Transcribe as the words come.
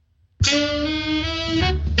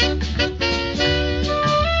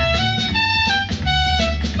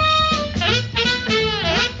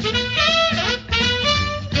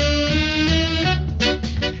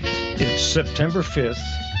September 5th,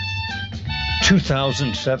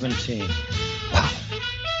 2017. Wow.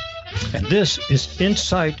 And this is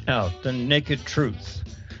Insight Out, the Naked Truth.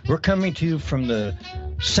 We're coming to you from the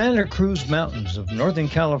Santa Cruz Mountains of Northern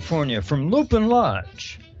California, from Lupin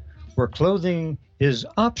Lodge, where clothing is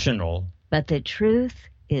optional. But the truth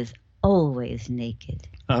is always naked.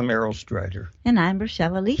 I'm Errol Strider. And I'm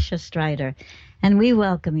Rochelle Alicia Strider. And we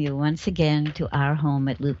welcome you once again to our home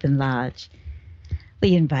at Lupin Lodge.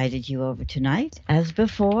 We invited you over tonight, as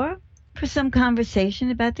before, for some conversation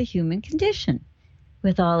about the human condition,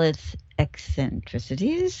 with all its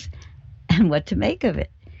eccentricities and what to make of it,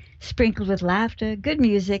 sprinkled with laughter, good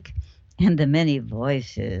music, and the many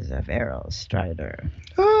voices of Errol Strider.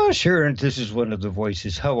 Oh, sure, and this is one of the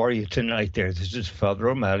voices. How are you tonight there? This is Father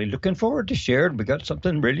O'Malley. Looking forward to sharing. We got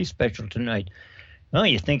something really special tonight. Oh,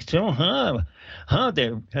 you think so, huh?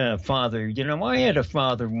 There, Father. You know, I had a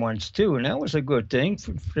father once, too, and that was a good thing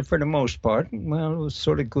for the most part. Well, it was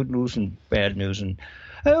sort of good news and bad news. And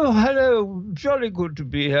oh, hello. Jolly good to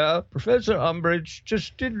be here. Professor Umbridge,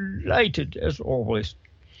 just delighted, as always.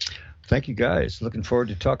 Thank you, guys. Looking forward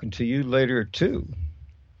to talking to you later, too.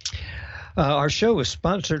 Our show is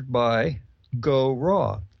sponsored by Go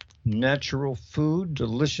Raw. Natural food,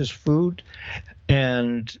 delicious food,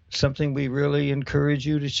 and something we really encourage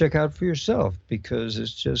you to check out for yourself, because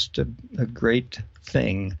it's just a great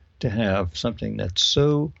thing to have something that's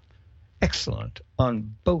so excellent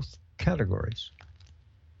on both categories.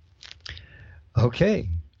 Okay,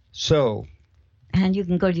 so. And you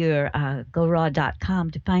can go to your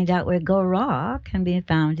GoRaw.com to find out where Go Raw can be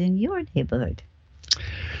found in your neighborhood.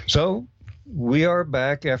 So we are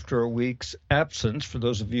back after a week's absence. For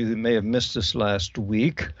those of you who may have missed us last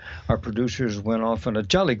week, our producers went off on a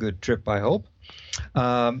jolly good trip, I hope.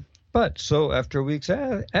 But so after a week's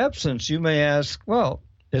absence, you may ask, well,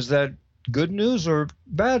 is that good news or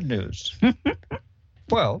bad news?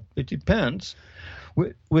 Well, it depends,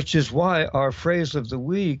 which is why our phrase of the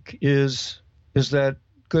week is that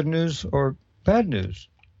good news or bad news?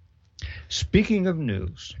 Speaking of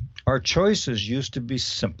news, our choices used to be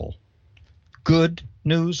simple. Good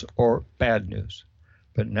news or bad news.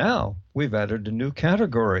 But now we've added a new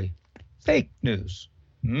category, fake news.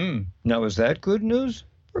 Now, is that good news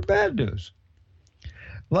or bad news?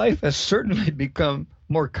 Life has certainly become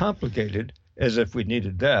more complicated, as if we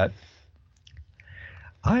needed that.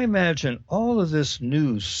 I imagine all of this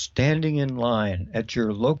news standing in line at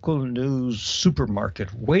your local news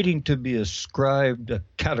supermarket, waiting to be ascribed a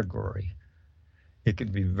category. It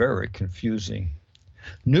can be very confusing.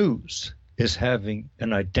 News is having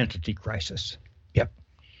an identity crisis. Yep.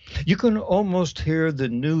 You can almost hear the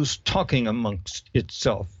news talking amongst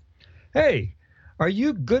itself. Hey, are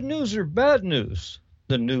you good news or bad news?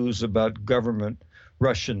 The news about government,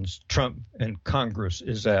 Russians, Trump, and Congress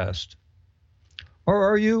is asked. Or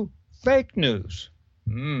are you fake news?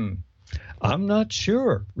 I'm not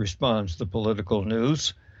sure, responds the political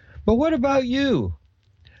news. But what about you?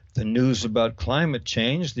 The news about climate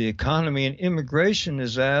change, the economy, and immigration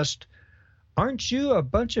is asked, aren't you a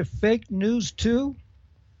bunch of fake news too?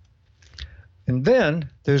 And then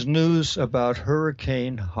there's news about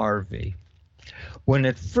Hurricane Harvey. When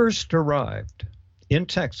it first arrived in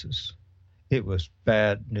Texas, it was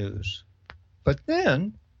bad news. But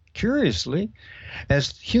then, curiously,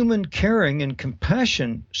 as human caring and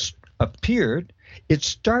compassion appeared, it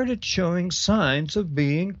started showing signs of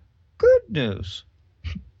being good news.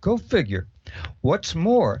 Go figure. What's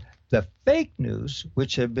more, the fake news,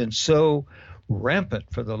 which have been so rampant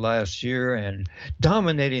for the last year and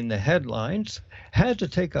dominating the headlines, had to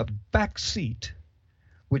take a back seat,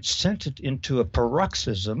 which sent it into a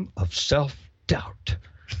paroxysm of self-doubt.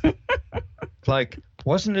 Like,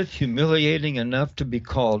 wasn't it humiliating enough to be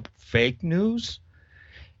called fake news?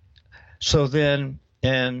 So then,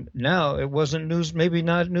 and now it wasn't news, maybe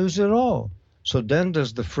not news at all. So then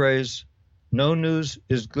does the phrase, no news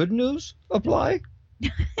is good news, apply?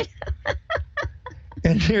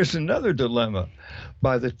 And here's another dilemma.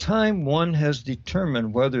 By the time one has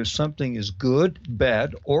determined whether something is good,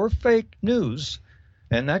 bad, or fake news,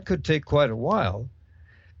 and that could take quite a while,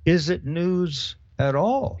 is it news at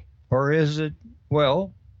all? Or is it,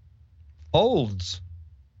 well, olds?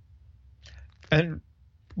 And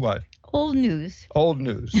what? Old news. Old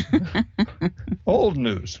news. Old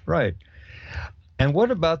news, right. And what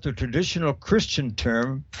about the traditional Christian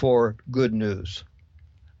term for good news?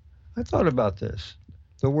 I thought about this.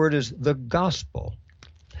 The word is the gospel.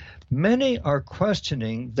 Many are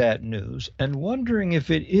questioning that news and wondering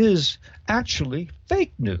if it is actually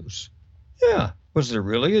fake news. Yeah, was there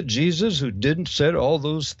really a Jesus who didn't say all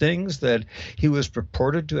those things that he was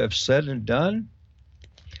purported to have said and done?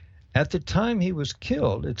 at the time he was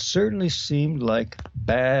killed, it certainly seemed like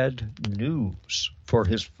bad news for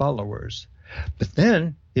his followers. But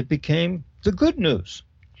then it became the good news.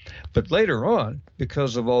 But later on,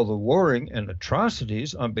 because of all the warring and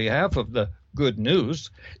atrocities on behalf of the good news,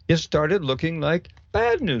 it started looking like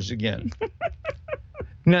bad news again.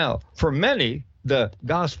 Now, for many, the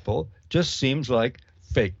gospel just seems like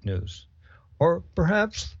fake news. Or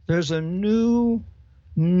perhaps there's a new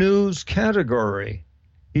news category,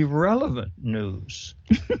 irrelevant news.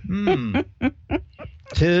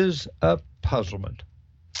 'Tis a puzzlement.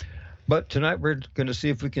 But tonight we're going to see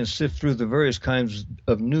if we can sift through the various kinds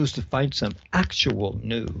of news to find some actual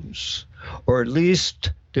news, or at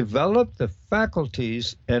least develop the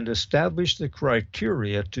faculties and establish the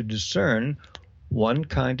criteria to discern one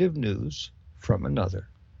kind of news from another.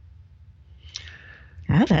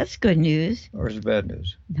 Oh, that's good news. Or is it bad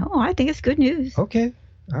news? No, I think it's good news. Okay.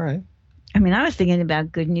 All right. I mean, I was thinking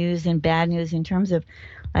about good news and bad news in terms of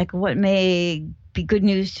like what may be good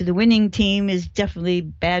news to the winning team is definitely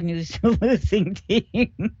bad news to the losing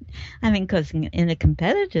team. I mean, because in a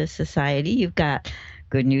competitive society, you've got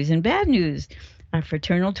good news and bad news. Our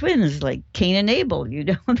fraternal twins, like Cain and Abel,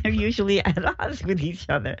 they're usually at odds with each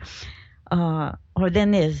other. Or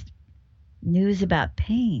then there's news about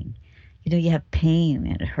pain. You have pain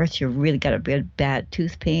and it hurts. You really got a bad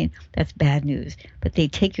tooth pain. That's bad news. But they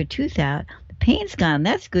take your tooth out. The pain's gone.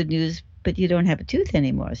 That's good news. But you don't have a tooth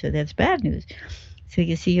anymore. So that's bad news. So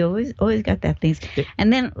you see, you always got that things.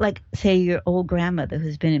 And then, like, say your old grandmother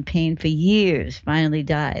who's been in pain for years finally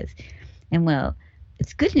dies. And, well,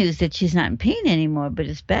 it's good news that she's not in pain anymore, but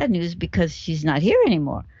it's bad news because she's not here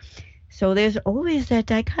anymore. So there's always that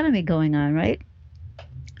dichotomy going on, right?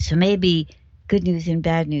 So maybe good news and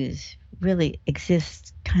bad news really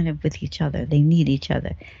exist kind of with each other. They need each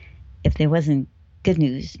other. If there wasn't good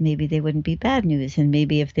news, maybe there wouldn't be bad news. And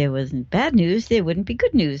maybe if there wasn't bad news, there wouldn't be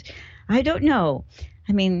good news. I don't know.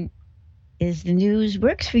 I mean, if the news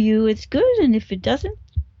works for you, it's good. And if it doesn't,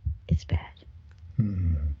 it's bad.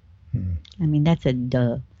 I mean, that's a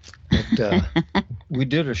duh. But, we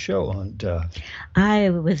did a show on duh.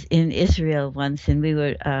 I was in Israel once, and we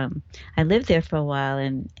were, I lived there for a while,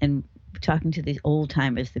 and talking to these old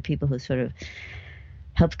timers, the people who sort of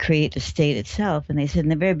helped create the state itself. And they said in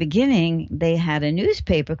the very beginning, they had a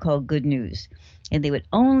newspaper called Good News. And they would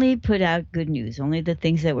only put out good news, only the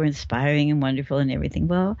things that were inspiring and wonderful and everything.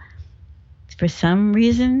 Well, for some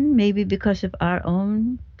reason, maybe because of our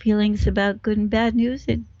own feelings about good and bad news,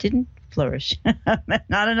 it didn't flourish.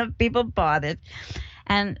 Not enough people bought it.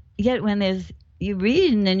 And yet when you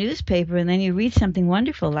read in the newspaper and then you read something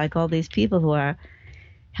wonderful, like all these people who are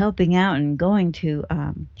helping out and going to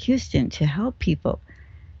Houston to help people.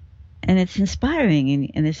 And it's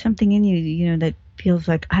inspiring, and there's something in you, that feels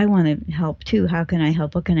like, I want to help too. How can I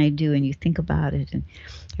help? What can I do? And you think about it. And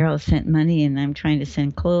Carol sent money, and I'm trying to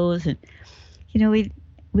send clothes. And,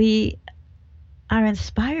 we are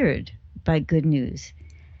inspired by good news.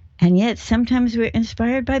 And yet sometimes we're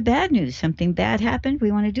inspired by bad news. Something bad happened.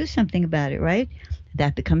 We want to do something about it, right?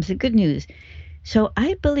 That becomes the good news. So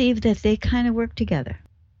I believe that they kind of work together.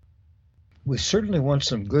 We certainly want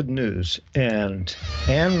some good news, and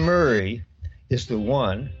Anne Murray is the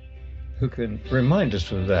one who can remind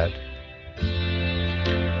us of that.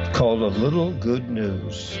 Called A Little Good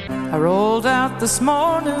News. I rolled out this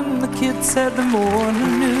morning, the kid said the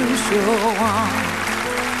morning news show on.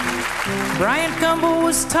 Brian Gumble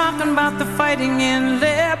was talking about the fighting in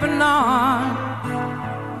Lebanon.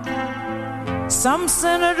 Some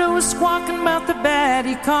senator was squawking about the bad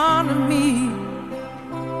economy.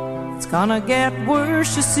 It's gonna get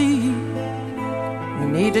worse, you see. We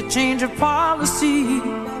need a change of policy.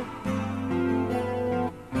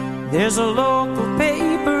 There's a local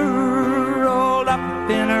paper rolled up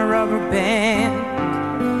in a rubber band.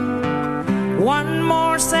 One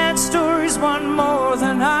more sad story's one more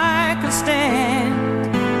than I can stand.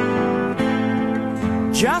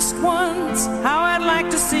 Just once, how I'd like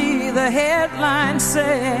to see the headline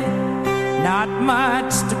say, not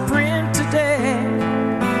much to print today.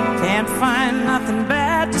 Can't find nothing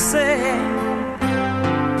bad to say,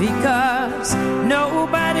 because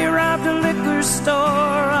nobody robbed a liquor store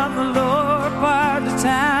on the lower part of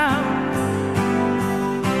town.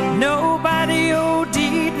 Nobody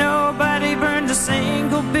OD'd, nobody burned a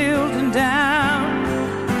single building down.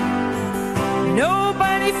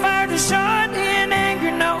 Nobody fired a shot in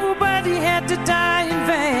anger, nobody had to die in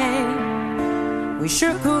vain. We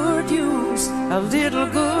sure could use a little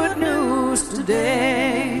good news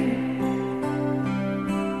today.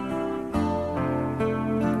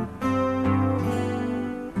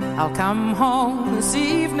 I'll come home this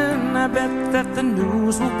evening, I bet that the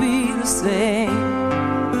news will be the same.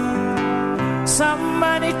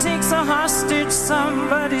 Somebody takes a hostage,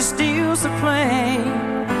 somebody steals a plane.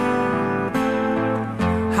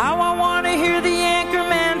 How I want to hear the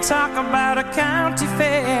anchorman talk about a county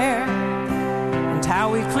fair, and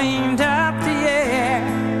how we cleaned up the air,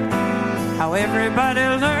 how everybody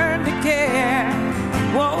learned to care.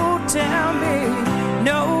 Whoa, tell me,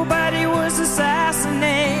 nobody was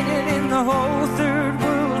assassinated in the whole third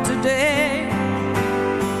world today.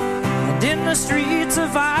 And in the streets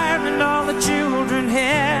of Ireland, all the children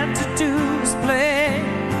had to do was play.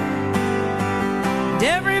 And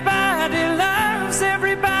everybody loves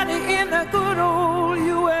everybody in the good old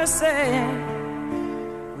USA.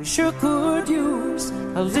 We sure could use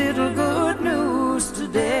a little good news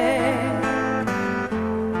today.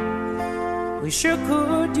 We sure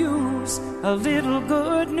could use a little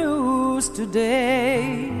good news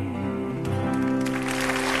today.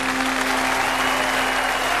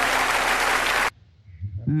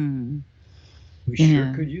 We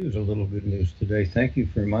sure could use a little good news today. Thank you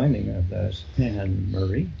for reminding me of that, Anne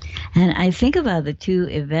Marie. And I think about the two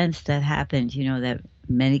events that happened, you know, that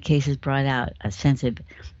in many cases brought out a sense of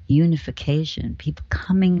unification, people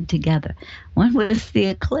coming together. One was the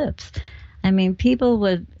eclipse. I mean, people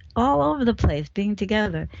were all over the place being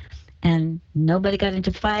together, and nobody got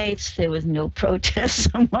into fights. There was no protests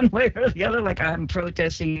one way or the other, like I'm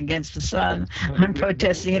protesting against the sun, I'm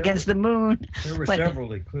protesting against the moon. There were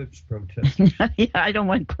several eclipse protests. Yeah, I don't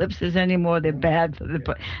want eclipses anymore. They're bad for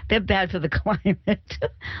they're bad for the climate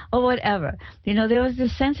or whatever. You know, there was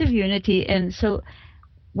this sense of unity, and so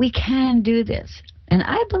we can do this. And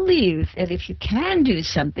I believe that if you can do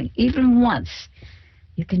something even once,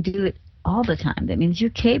 you can do it all the time. That means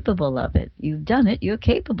you're capable of it. You've done it, you're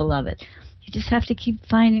capable of it. You just have to keep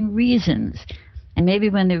finding reasons. And maybe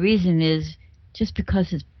when the reason is just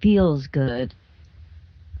because it feels good,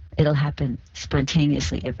 it'll happen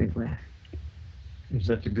spontaneously everywhere. Is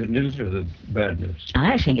that the good news or the bad news?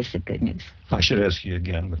 I think it's the good news. I should ask you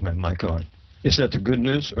again with my mic on. Is that the good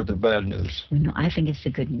news or the bad news? No, I think it's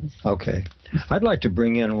the good news. Okay. I'd like to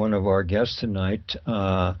bring in one of our guests tonight,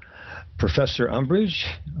 Professor Umbridge.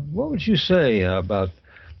 What would you say about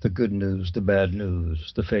the good news, the bad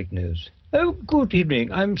news, the fake news? Oh, good evening.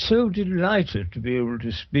 I'm so delighted to be able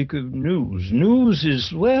to speak of news. News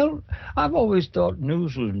is, well, I've always thought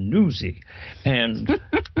news was newsy. And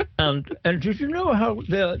and did you know how,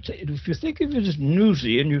 if you think of it as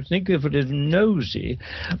newsy and you think of it as nosy,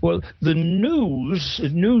 well, the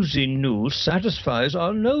newsy news satisfies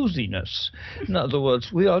our nosiness. In other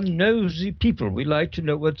words, we are nosy people. We like to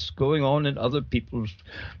know what's going on in other people's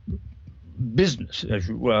business, as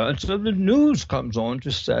you were, and so the news comes on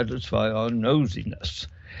to satisfy our nosiness.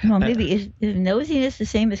 Well, maybe is nosiness the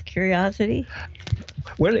same as curiosity?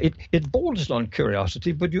 Well, it borders on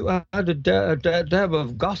curiosity, but you add a dab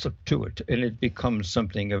of gossip to it, and it becomes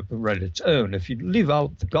something of right its own. If you leave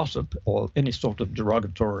out the gossip or any sort of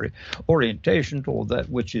derogatory orientation to all that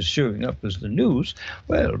which is showing up as the news,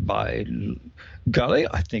 well, by golly,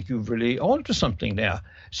 I think you're really onto something there.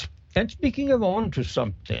 And speaking of onto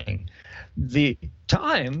something, the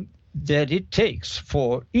time that it takes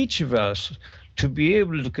for each of us to be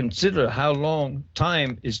able to consider how long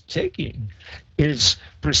time is taking is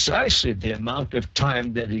precisely the amount of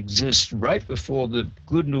time that exists right before the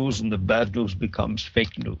good news and the bad news becomes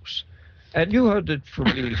fake news. And you heard it from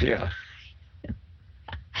me here.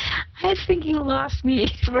 I think you lost me,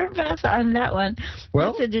 Professor, on that one.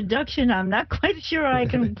 Well, that's a deduction I'm not quite sure I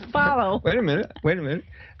can follow. Wait a minute.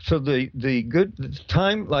 So the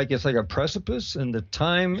time, like it's like a precipice, and the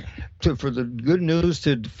time for the good news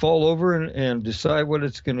to fall over and decide what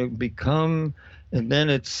it's going to become, and then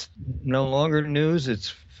it's no longer news, it's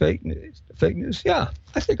fake news. Fake news. Yeah,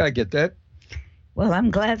 I think I get that. Well, I'm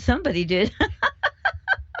glad somebody did.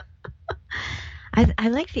 I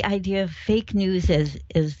like the idea of fake news as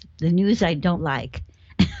the news I don't like.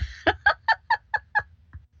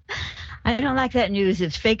 I don't like that news.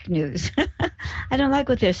 It's fake news. I don't like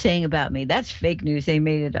what they're saying about me. That's fake news. They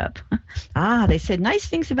made it up. They said nice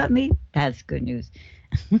things about me. That's good news.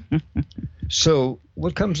 So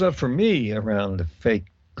what comes up for me around the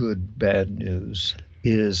fake good, bad news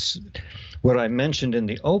is what I mentioned in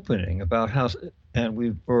the opening about how, and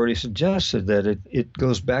we've already suggested that it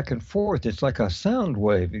goes back and forth. It's like a sound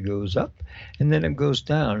wave. It goes up, and then it goes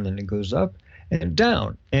down, and it goes up and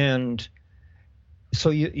down. And so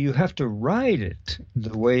you have to ride it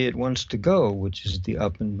the way it wants to go, which is the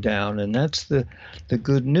up and down, and that's the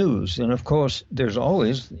good news. And of course, there's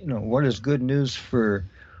always, what is good news for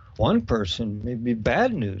one person may be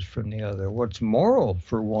bad news from the other. What's moral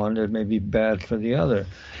for one, it may be bad for the other.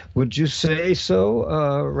 Would you say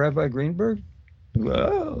so, Rabbi Greenberg?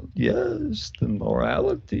 Well, yes, the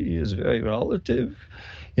morality is very relative.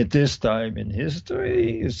 At this time in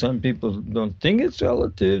history, some people don't think it's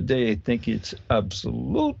relative. They think it's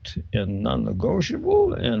absolute and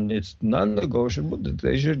non-negotiable, and it's non-negotiable that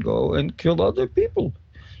they should go and kill other people.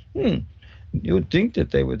 You would think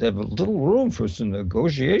that they would have a little room for some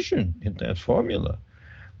negotiation in that formula.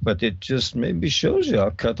 But it just maybe shows you how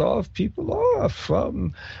cut off people are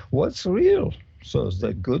from what's real. So is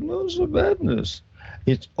that good news or bad news?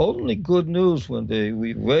 It's only good news when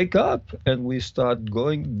we wake up and we start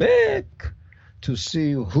going back to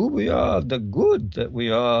see who we are, the good that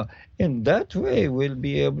we are. In that way, we'll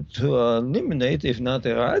be able to eliminate, if not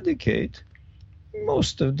eradicate,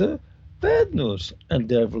 most of the bad news. And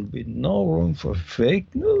there will be no room for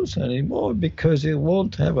fake news anymore because it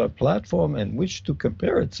won't have a platform in which to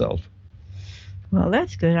compare itself. Well,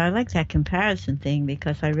 that's good. I like that comparison thing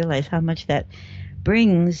because I realize how much that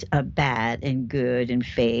brings a bad and good and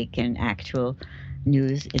fake and actual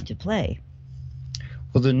news into play.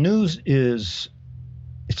 Well, the news it's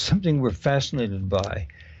something we're fascinated by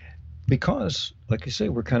because, like I say,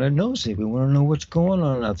 we're kind of nosy. We want to know what's going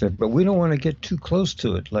on out there, but we don't want to get too close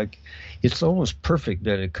to it. Like, it's almost perfect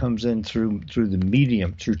that it comes in through the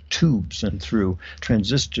medium, through tubes and through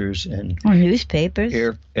transistors and or newspapers.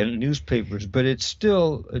 Newspapers, but it's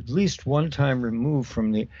still at least one time removed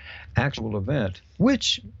from the actual event,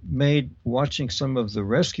 which made watching some of the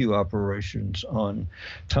rescue operations on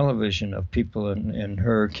television of people in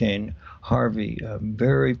Hurricane Harvey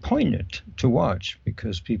very poignant to watch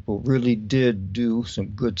because people really did do some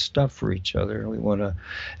good stuff for each other. We want to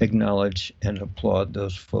acknowledge and applaud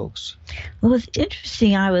those folks. Well, it's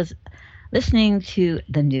interesting. I was listening to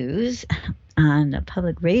the news on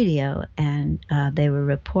public radio, and they were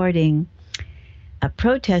reporting a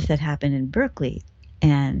protest that happened in Berkeley,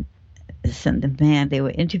 and the man they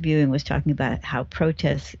were interviewing was talking about how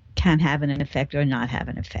protests can have an effect or not have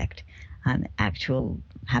an effect on actual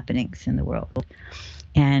happenings in the world.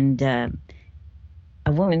 And a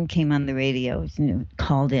woman came on the radio,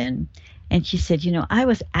 called in, and she said, I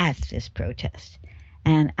was at this protest.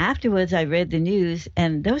 And afterwards I read the news,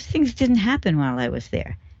 and those things didn't happen while I was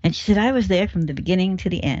there. And she said, I was there from the beginning to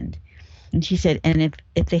the end. And she said, and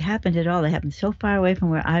if they happened at all, they happened so far away from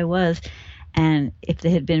where I was. And if they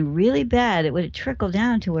had been really bad, it would have trickled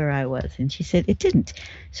down to where I was. And she said it didn't.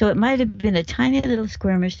 So it might have been a tiny little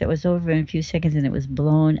skirmish that was over in a few seconds, and it was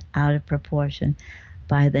blown out of proportion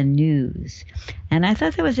by the news. And I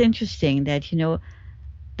thought that was interesting that,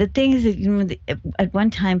 the things that, at one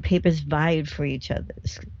time papers vied for each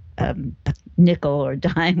other's nickel or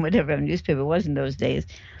dime, whatever a newspaper was in those days.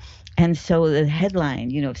 And so the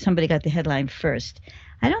headline, if somebody got the headline first,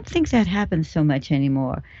 I don't think that happens so much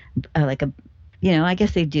anymore. I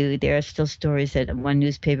guess they do. There are still stories that one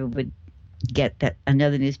newspaper would get that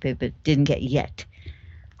another newspaper didn't get yet.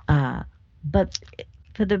 But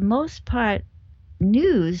for the most part,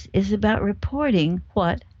 news is about reporting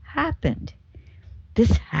what happened.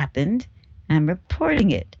 This happened. I'm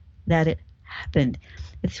reporting it, that it happened.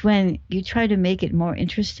 It's when you try to make it more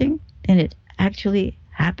interesting than it actually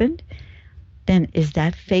happened. Then is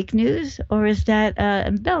that fake news, or is that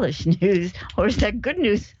embellished news, or is that good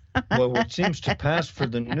news? Well, what seems to pass for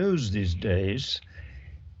the news these days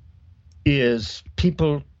is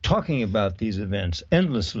people talking about these events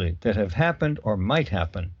endlessly that have happened or might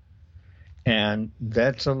happen. And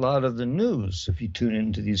that's a lot of the news. If you tune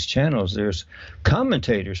into these channels, there's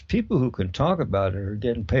commentators, people who can talk about it are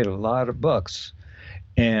getting paid a lot of bucks.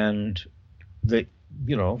 And their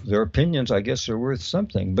opinions, I guess, are worth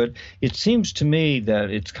something. But it seems to me that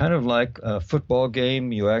it's kind of like a football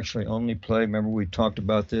game. You actually only play, remember we talked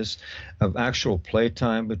about this, of actual play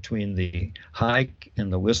time between the hike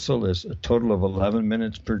and the whistle is a total of 11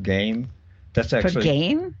 minutes per game. That's actually... Per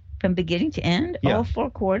game? From beginning to end? Yeah. All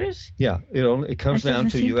 4 quarters? Yeah. It comes down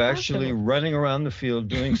to you possible. Actually running around the field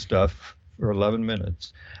doing stuff for 11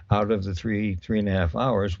 minutes out of the 3.5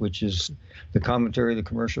 hours, which is the commentary, the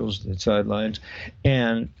commercials, the sidelines.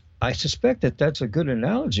 And I suspect that that's a good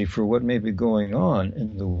analogy for what may be going on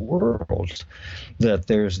in the world, that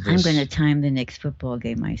there's this... I'm going to time the next football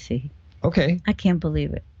game I see. Okay. I can't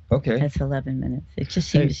believe it. Okay. That's 11 minutes. It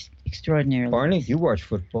just seems extraordinarily. Barney, you watch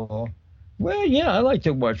football. Well, yeah, I like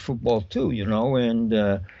to watch football too,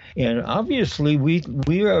 and obviously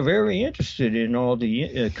we are very interested in all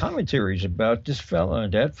the commentaries about this fella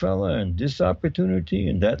and this opportunity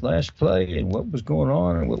and that last play and what was going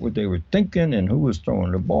on and what they were thinking and who was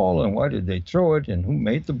throwing the ball and why did they throw it and who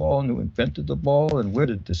made the ball and who invented the ball and where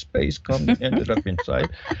did the space come that ended up inside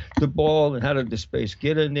the ball and how did the space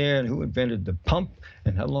get in there and who invented the pump.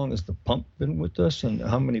 And how long has the pump been with us? And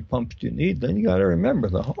how many pumps do you need? Then you got to remember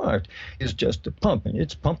the heart is just a pump, and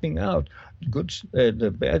it's pumping out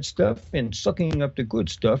the bad stuff and sucking up the good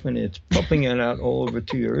stuff, and it's pumping it out all over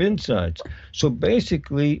to your insides. So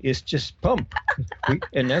basically, it's just pump,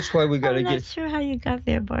 and that's why we got to get. I'm not sure how you got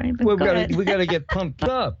there, Barney. But we got to get pumped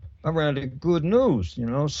up around the good news,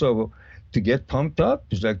 So to get pumped up,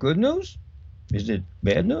 is that good news? Is it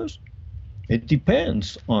bad news? It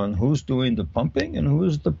depends on who's doing the pumping and who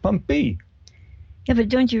is the pumpee. Yeah, but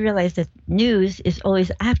don't you realize that news is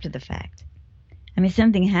always after the fact? I mean,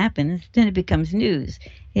 something happens, then it becomes news.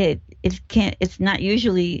 It's not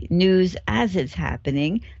usually news as it's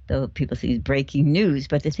happening, though people say it's breaking news.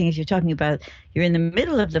 But the thing is, you're talking about you're in the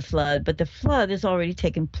middle of the flood, but the flood has already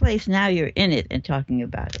taken place. Now you're in it and talking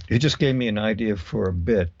about it. You just gave me an idea for a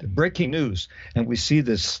bit. Breaking news, and we see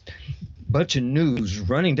this bunch of news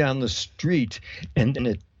running down the street and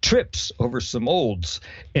it trips over some olds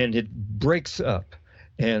and it breaks up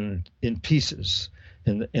and in pieces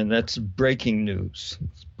and that's breaking news.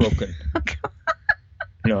 It's broken.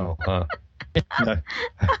 No.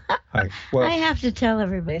 I have to tell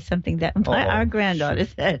everybody something that our granddaughter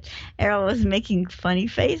said. Errol was making funny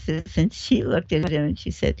faces and she looked at him and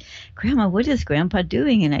she said, "Grandma, what is Grandpa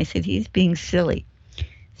doing?" And I said, "He's being silly."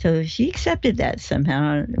 So she accepted that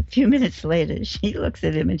somehow. A few minutes later, she looks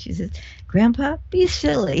at him and she says, "Grandpa, be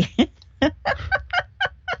silly."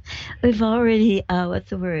 We've already, what's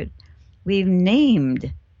the word? We've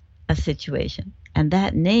named a situation, and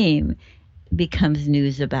that name becomes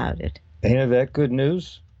news about it. Ain't that good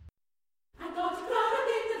news?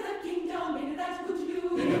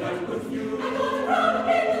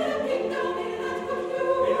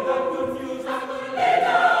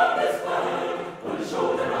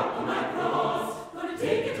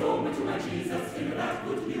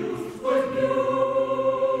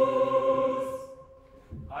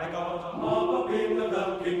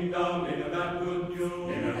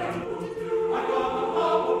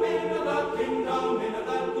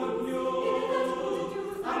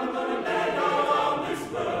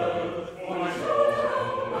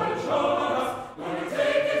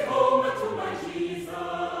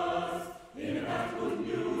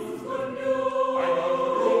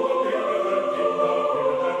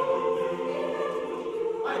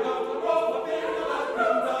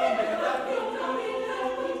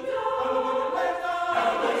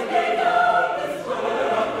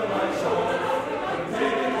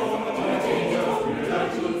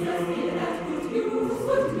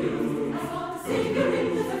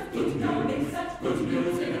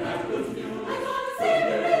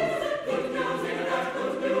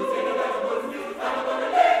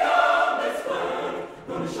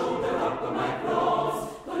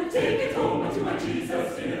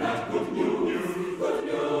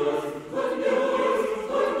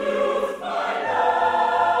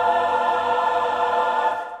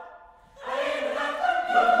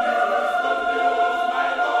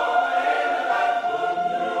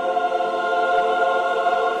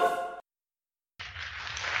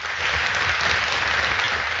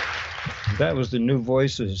 That was the New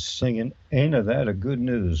Voices singing "Ain't That a Good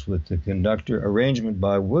News" with the conductor, arrangement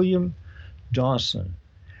by William Dawson.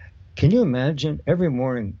 Can you imagine every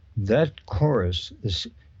morning that chorus is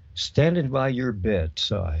standing by your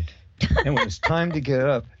bedside, and when it's time to get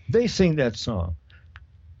up, they sing that song?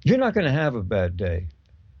 You're not going to have a bad day.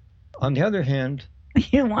 On the other hand,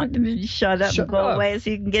 you want them to shut up and go away so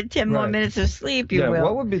you can get 10 more minutes of sleep, you will.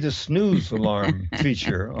 What would be the snooze alarm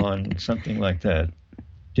feature on something like that?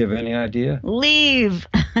 Do you have any idea? Leave.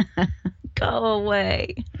 Go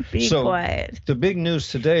away. Be quiet. The big news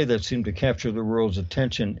today that seemed to capture the world's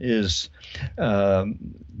attention is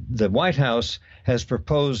the White House has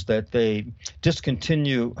proposed that they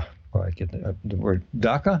discontinue, I get the word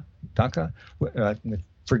DACA?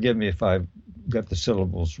 Forgive me if I got the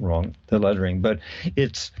syllables wrong, the lettering, but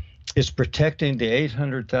it's protecting the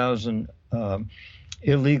 800,000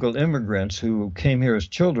 illegal immigrants who came here as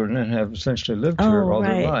children and have essentially lived here all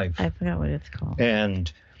their life. I forgot what it's called.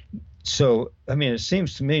 And so, I mean, it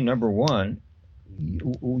seems to me, number one,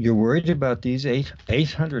 you're worried about these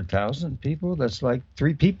 800,000 people? That's like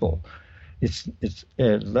 3 people. It's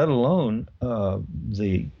let alone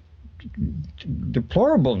the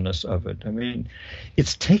deplorableness of it. I mean,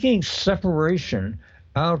 it's taking separation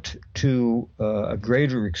out to a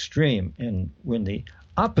greater extreme, and when the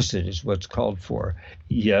opposite is what's called for.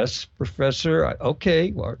 Yes, Professor.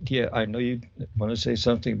 Okay. Well, yeah, I know you want to say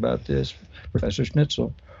something about this, Professor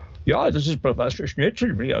Schnitzel. Yeah, this is Professor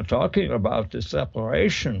Schnitzel. We are talking about the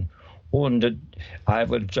separation. And I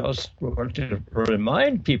would just want to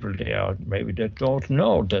remind people there, maybe they don't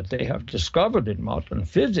know, that they have discovered in modern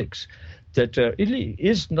physics that there really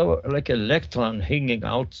is no like electron hanging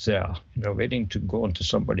out there, waiting to go into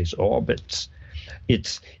somebody's orbits.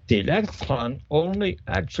 It's the electron only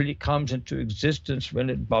actually comes into existence when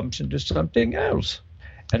it bumps into something else.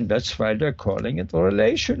 And that's why they're calling it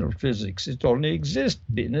relational physics. It only exists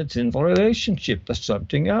when it's in relationship to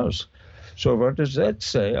something else. So what does that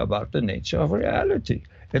say about the nature of reality?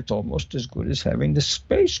 It's almost as good as having the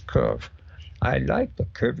space curve. I like the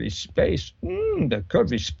curvy space. The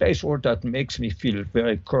curvy space, or that makes me feel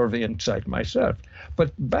very curvy inside myself.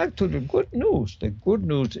 But back to the good news. The good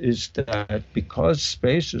news is that because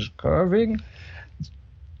space is curving,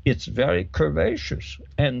 it's very curvaceous.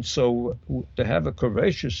 And so to have a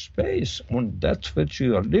curvaceous space, when that's what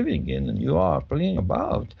you are living in and you are playing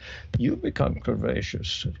about, you become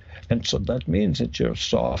curvaceous. And so that means that you're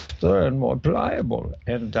softer and more pliable.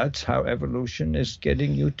 And that's how evolution is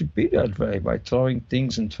getting you to be that way, by throwing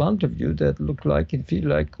things in front of you that look like and feel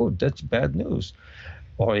like, oh, that's bad news.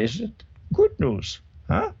 Or is it good news?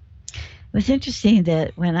 Huh? It was interesting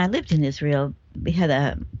that when I lived in Israel, we had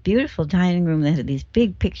a beautiful dining room that had these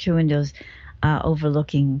big picture windows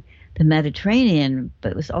overlooking the Mediterranean,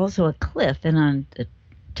 but it was also a cliff. And on the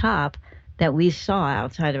top that we saw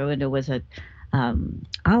outside of our window was a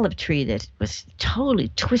olive tree that was totally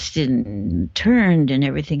twisted and turned and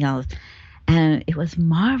everything else. And it was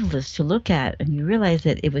marvelous to look at. And you realize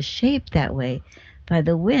that it was shaped that way by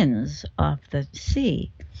the winds off the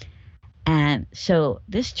sea. And so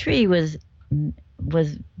this tree was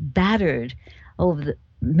battered over the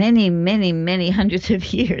many hundreds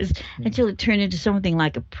of years until it turned into something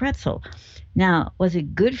like a pretzel. Now, was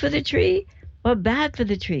it good for the tree or bad for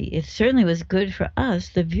the tree? It certainly was good for us,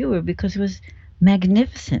 the viewer, because it was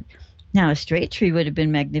magnificent. Now, a straight tree would have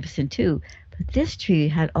been magnificent too, but this tree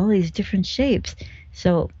had all these different shapes.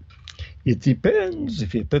 So it depends.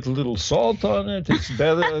 If you put a little salt on it, it's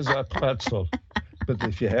better as a pretzel. But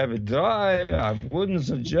if you have it dry, I wouldn't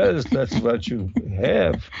suggest that's what you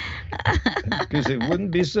have, because it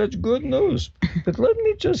wouldn't be such good news. But let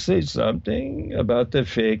me just say something about the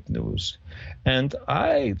fake news. And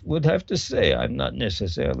I would have to say I'm not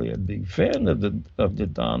necessarily a big fan of the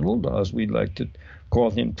Donald, as we like to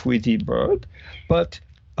call him, Tweety Bird, but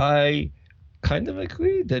I kind of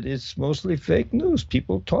agree that it's mostly fake news,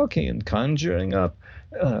 people talking and conjuring up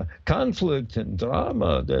conflict and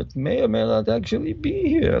drama that may or may not actually be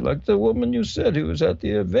here. Like the woman you said who was at the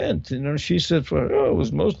event, she said for her it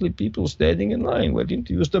was mostly people standing in line waiting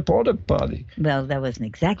to use the porta potty. Well, that wasn't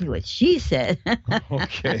exactly what she said.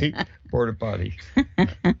 Okay, porta potty.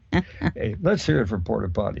 Hey, let's hear it for porta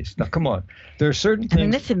potties. Now, come on. There are certain things. I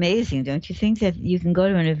mean, that's amazing, don't you think, that you can go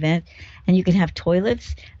to an event and you can have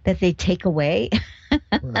toilets that they take away?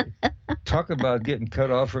 Right. Talk about getting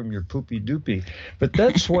cut off from your poopy doopy. But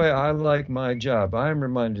that's why I like my job. I'm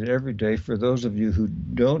reminded every day, for those of you who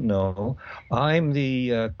don't know, I'm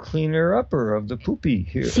the cleaner upper of the poopy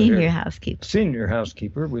here. Senior housekeeper. Senior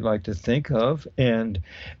housekeeper, we like to think of. And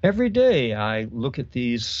every day I look at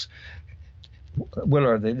these. What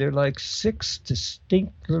are they? They're like 6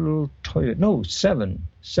 distinct little toilets. No, seven.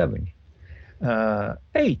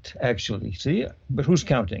 8, actually. See? But who's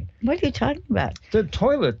counting? What are you talking about? The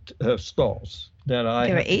toilet stalls that I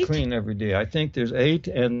have to clean every day. I think there's 8,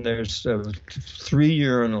 and there's 3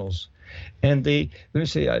 urinals. And let me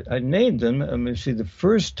see, I named them. Let me see, the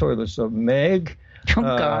first toilets of Meg. Oh,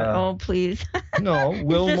 God. Oh, please. No,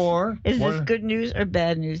 Wilmore. Is this good news or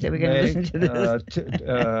bad news that we're going to listen to this?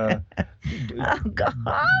 Oh, God.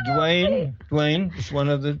 Dwayne is one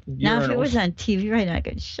of the urinals. Now, if it was on TV right now, I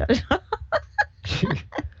could shut it off.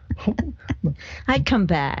 I'd come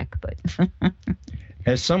back, but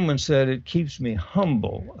as someone said, it keeps me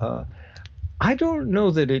humble. I don't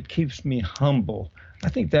know that it keeps me humble. I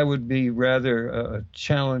think that would be rather a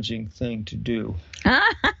challenging thing to do.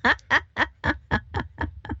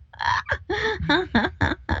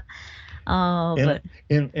 But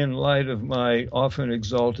in light of my often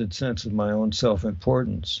exalted sense of my own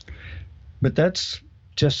self-importance. But that's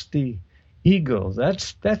just the ego.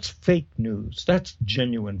 That's fake news. That's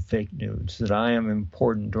genuine fake news that I am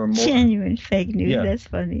important or more. Genuine fake news. Yeah, that's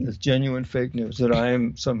funny. It's genuine fake news that I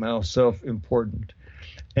am somehow self-important.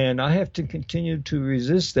 And I have to continue to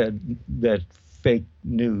resist that fake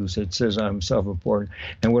news that says I'm self-important.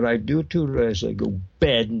 And what I do to it is I go,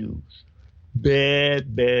 bad news.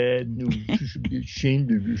 Bad news. You should be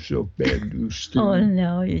ashamed of yourself, bad news. Steve. Oh,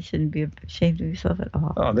 no, you shouldn't be ashamed of yourself at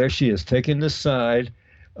all. Oh, there she is, taking the side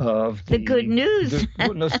of the good news.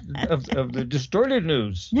 Of the distorted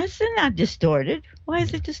news. That's not distorted. Why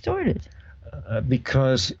is it distorted?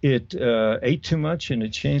 Because it ate too much and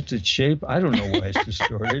it changed its shape. I don't know why it's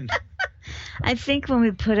distorted. I think when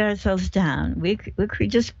we put ourselves down, we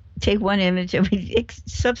just take one image and we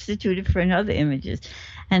substitute it for another images.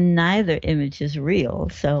 And neither image is real,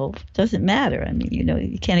 so it doesn't matter. I mean,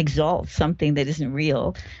 you can't exalt something that isn't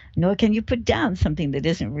real, nor can you put down something that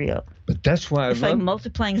isn't real. But that's why it's like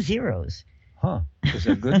multiplying zeros. Huh. Is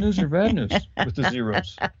that good news or bad news with the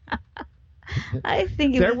zeros? I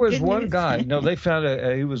think there was one guy. No, they found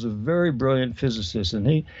he was a very brilliant physicist,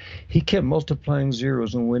 and he kept multiplying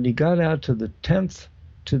zeros. And when he got out to the 10th,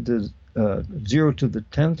 to the 0 to the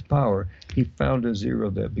 10th power, he found a zero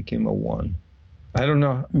that became a 1. I don't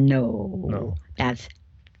know. No. That's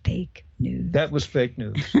fake news. That was fake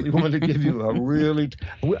news. We wanted to give you a really.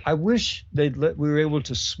 I wish we were able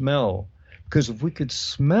to smell. Because if we could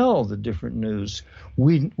smell the different news,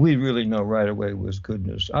 we really know right away it was good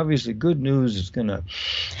news. Obviously, good news is going to...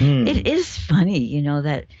 It is funny,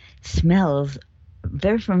 that smells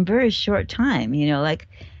from very short time, like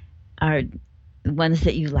are ones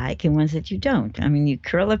that you like and ones that you don't. I mean, you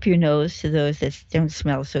curl up your nose to those that don't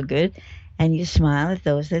smell so good, and you smile at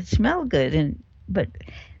those that smell good. But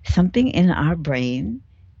something in our brain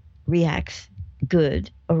reacts good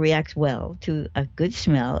or reacts well to a good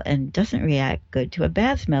smell and doesn't react good to a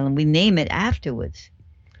bad smell, and we name it afterwards.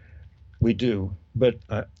 We do, but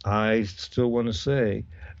I still want to say,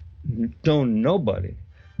 don't nobody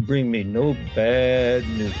bring me no bad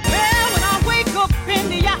news. Well, when I wake up in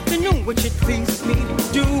the afternoon, which it pleases me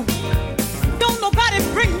to do, don't nobody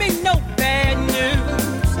bring me no bad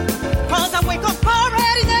news, 'cause I wake up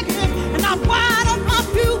already negative and I'm wide on my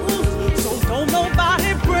fuse, so don't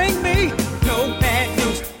nobody bring me no bad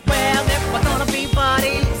news. Well, if we're gonna be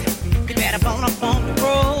buddies, you better bone up on the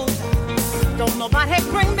road. Don't nobody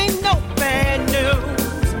bring me no bad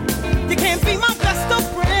news. You can't be my best of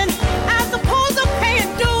friend as opposed to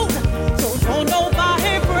paying dues. So don't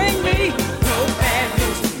nobody bring me no bad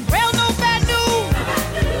news. Well, no bad news.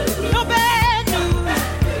 No bad news.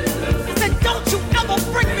 I said, don't you ever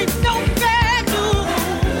bring me no bad news.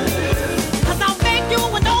 'Cause I'll make you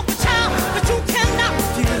an offer, child, but you cannot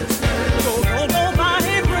refuse. So don't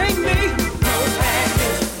nobody bring me no bad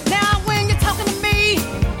news. Now when you're talking to me,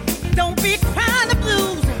 don't be crying the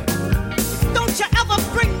blues. Don't you ever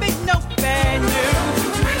bring me no bad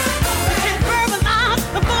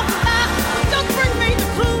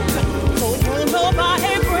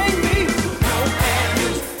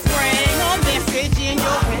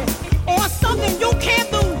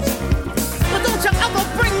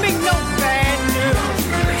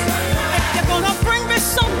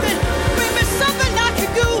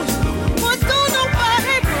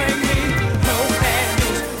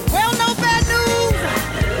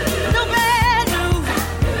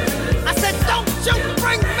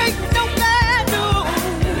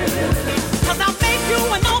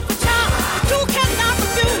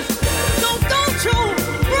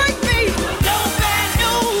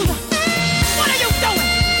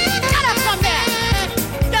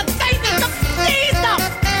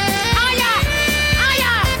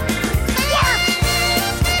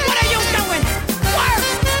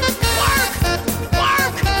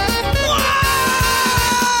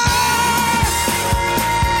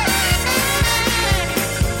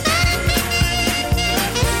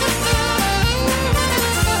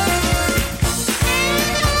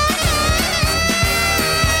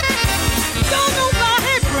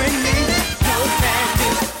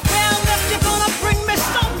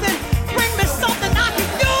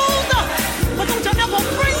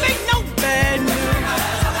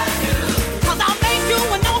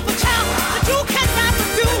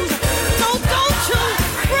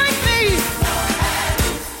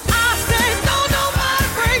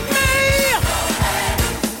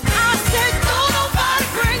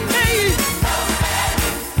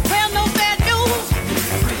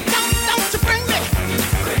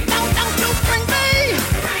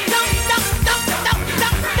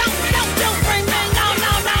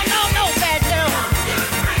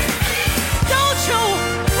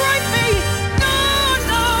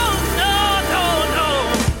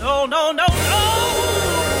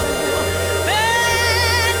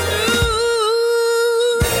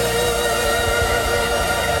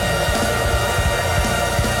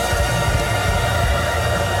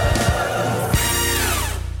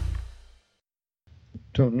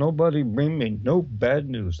Nobody bring me no bad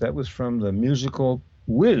news. That was from the musical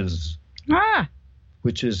Wiz,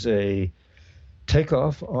 which is a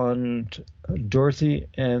takeoff on Dorothy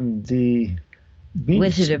and the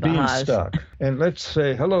Wizard of Oz. Beanstalk. And let's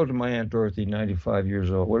say hello to my Aunt Dorothy, 95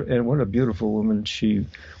 years old. And what a beautiful woman she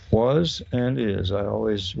was and is. I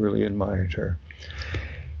always really admired her.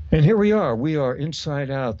 And here we are. We are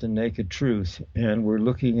Inside Out, the Naked Truth. And we're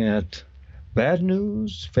looking at bad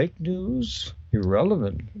news, fake news,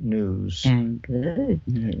 irrelevant news. And good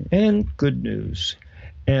news. And good news.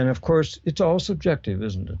 And of course, it's all subjective,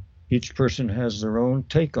 isn't it? Each person has their own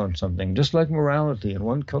take on something, just like morality. In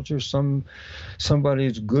one culture,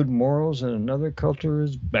 somebody's good morals, and another culture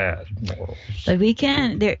is bad morals. But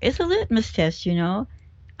there is a litmus test, you know.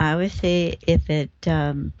 I would say if it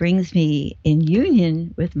brings me in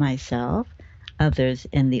union with myself, others,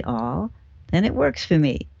 and the all, then it works for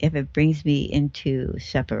me. If it brings me into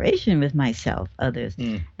separation with myself, others,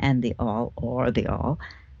 and the all, or the all,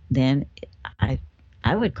 then I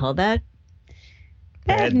would call that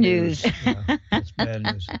bad news. Yeah, that's bad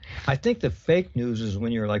news. I think the fake news is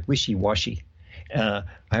when you're like wishy-washy. I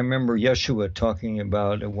remember Yeshua talking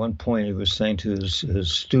about at one point, he was saying to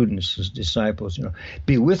his students, his disciples,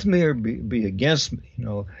 be with me or be against me.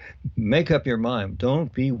 Make up your mind.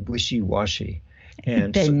 Don't be wishy-washy.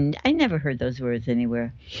 And I never heard those words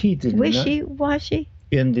anywhere. He did wishy-washy?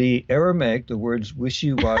 In the Aramaic, the words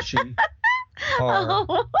wishy-washy are...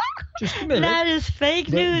 Just a minute. That is fake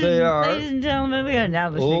news, they are, ladies and gentlemen. We are now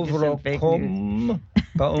listening to some fake news.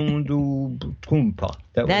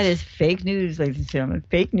 That is fake news, ladies and gentlemen.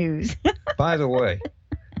 Fake news. By the way,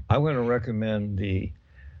 I want to recommend the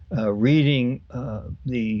reading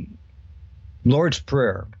the Lord's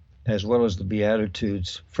Prayer as well as the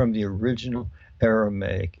Beatitudes from the original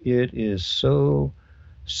Aramaic. It is so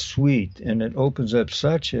sweet, and it opens up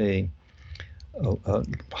such a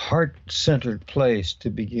heart-centered place to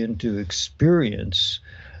begin to experience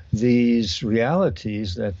these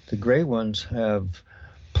realities that the great ones have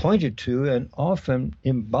pointed to and often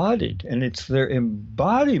embodied. And it's their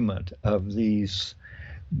embodiment of these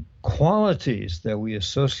qualities that we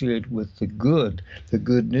associate with the good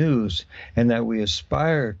news, and that we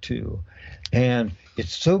aspire to. And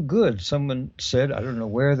it's so good. Someone said, I don't know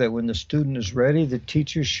where, that when the student is ready, the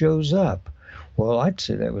teacher shows up. Well, I'd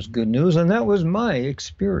say that was good news, and that was my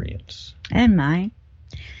experience. And mine.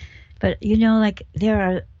 But,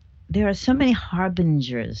 there are so many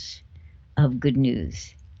harbingers of good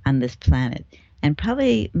news on this planet, and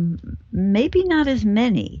probably maybe not as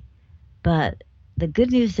many, but the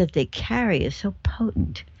good news that they carry is so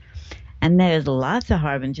potent. And there's lots of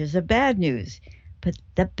harbingers of bad news. But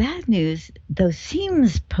the bad news, though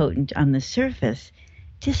seems potent on the surface,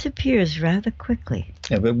 disappears rather quickly.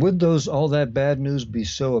 Yeah, but would all that bad news be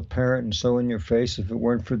so apparent and so in your face if it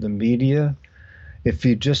weren't for the media? If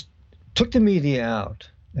you just took the media out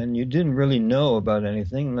and you didn't really know about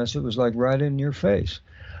anything unless it was like right in your face.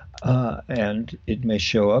 And it may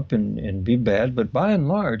show up and be bad, but by and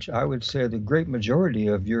large, I would say the great majority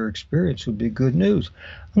of your experience would be good news.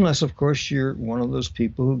 Unless, of course, you're one of those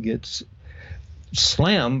people who gets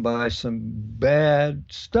slammed by some bad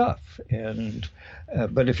stuff.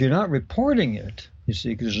 But if you're not reporting it, you see,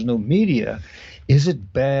 because there's no media, is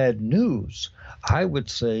it bad news? I would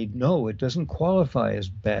say no, it doesn't qualify as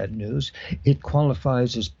bad news. It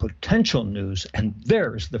qualifies as potential news, and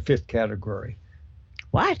there's the fifth category.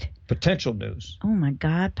 What? Potential news. Oh, my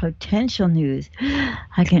God, potential news.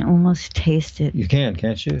 I can almost taste it. You can,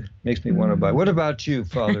 can't you? Makes me want to buy. What about you,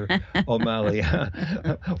 Father O'Malley?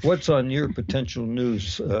 What's on your potential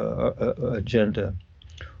news agenda?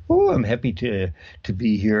 Oh, I'm happy to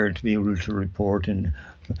be here and to be able to report. And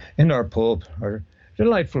our Pope, our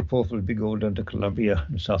delightful Pope, will be going down to Colombia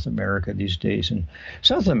in South America these days. And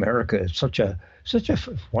South America is such a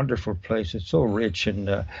wonderful place. It's so rich.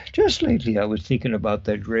 And just lately I was thinking about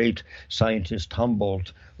that great scientist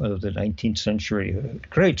Humboldt of the 19th century.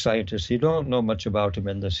 Great scientist. You don't know much about him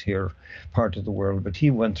in this here part of the world, but he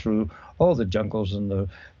went through all the jungles in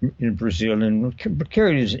Brazil and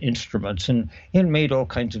carried his instruments and made all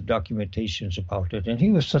kinds of documentations about it. And he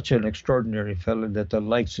was such an extraordinary fellow that the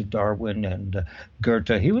likes of Darwin and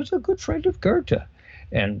Goethe, he was a good friend of Goethe.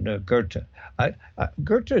 And Goethe.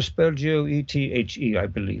 Goethe is spelled Goethe, I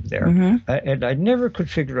believe there. And I never could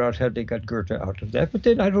figure out how they got Goethe out of that. But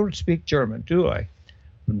then I don't speak German, do I?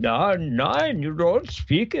 No, nein, you don't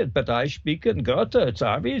speak it, but I speak in Goethe. It's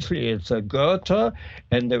a Goethe,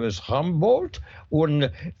 and there was Humboldt.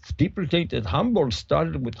 And people think that Humboldt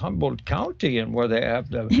started with Humboldt County, and where they have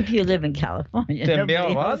the If you live in California, the nobody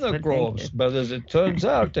else marijuana would groves. think But as it turns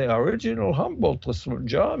out, the original Humboldt was from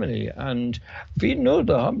Germany, and we knew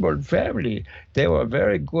the Humboldt family. They were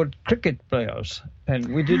very good cricket players,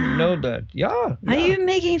 and we didn't know that. Yeah. Are you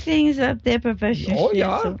making things up there, Professor? Oh,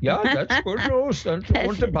 Schnitzel? yeah, that's good news.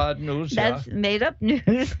 That's the bad news. That's made up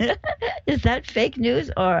news. Is that fake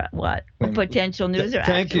news or what? Or potential news or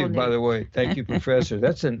Thank actual you, news? by the way. Thank you, Professor.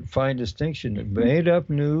 That's a fine distinction. Made up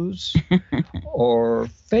news or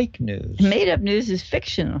fake news. Made up news is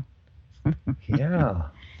fictional. Yeah.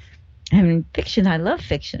 And fiction, I love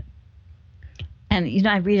fiction. And,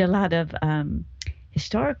 I read a lot of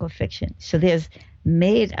historical fiction. So there's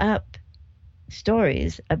made up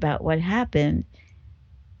stories about what happened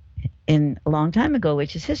in a long time ago,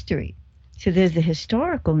 which is history. So there's the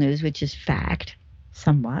historical news, which is fact,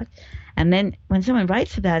 somewhat. And then when someone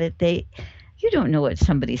writes about it, you don't know what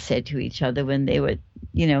somebody said to each other when they were,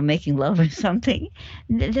 making love or something.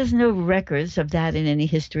 There's no records of that in any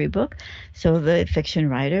history book. So the fiction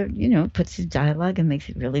writer, puts his dialogue and makes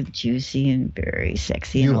it really juicy and very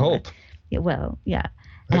sexy. You and all hope. that. Yeah, well, yeah.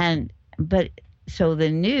 So the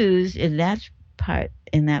news in that part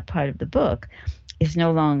of the book is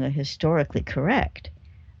no longer historically correct,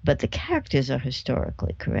 but the characters are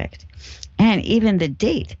historically correct. And even the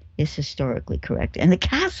date is historically correct. And the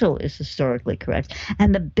castle is historically correct.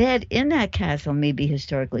 And the bed in that castle may be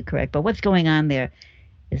historically correct. But what's going on there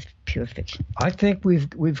is pure fiction. I think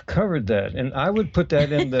we've covered that. And I would put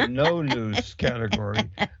that in the no news category.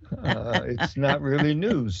 It's not really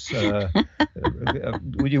news.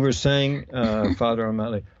 You were saying, Father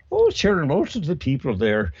O'Malley, oh, sure, most of the people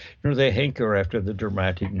there, they hanker after the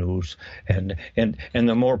dramatic news, and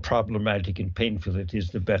the more problematic and painful it is,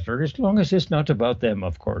 the better, as long as it's not about them,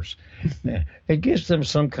 of course. It gives them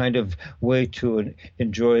some kind of way to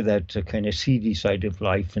enjoy that kind of seedy side of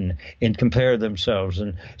life and compare themselves.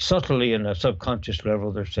 And subtly, in a subconscious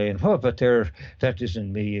level, they're saying, oh, but that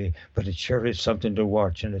isn't me, but it sure is something to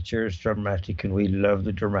watch, and it sure is dramatic, and we love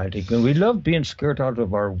the dramatic, and we love being scared out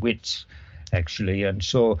of our wits, actually. And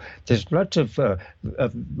so there's lots of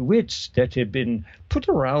wits that have been put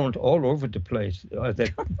around all over the place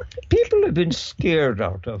that people have been scared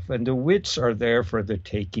out of, and the wits are there for the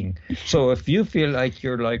taking. So if you feel like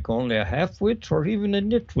you're like only a half-wit or even a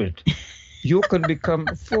nitwit, you can become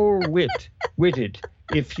full-witted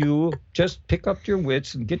if you just pick up your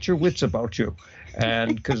wits and get your wits about you.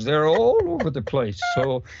 And because they're all over the place,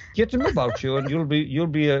 so get them about you, and you'll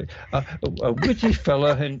be a witty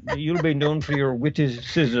fella, and you'll be known for your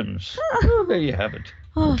witticisms. Well, there you have it.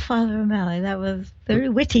 Oh, Father O'Malley, that was very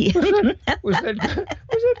witty. Was that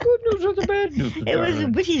good news or the bad news? It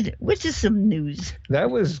was witty-some news.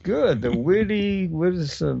 That was good. The witty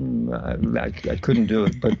witticism. I couldn't do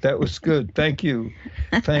it, but that was good. Thank you,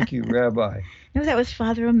 Rabbi. No, that was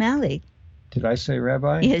Father O'Malley. Did I say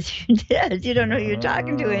Rabbi? Yes, you did. You don't know who you're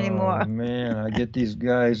talking to anymore. Oh, man, I get these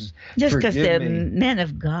guys. Just because they're me. men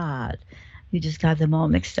of God. You just got them all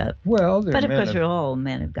mixed up. Well, but of course, we're all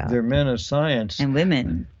men of God. They're men of science. And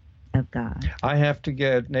women of God. I have to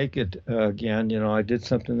get naked again. I did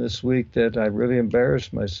something this week that I really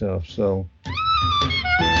embarrassed myself, so...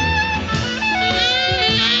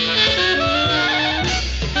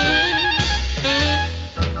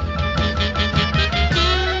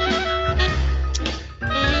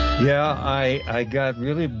 Yeah, I got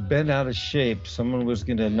really bent out of shape. Someone was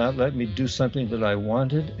going to not let me do something that I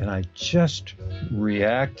wanted, and I just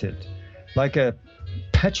reacted like a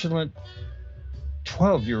petulant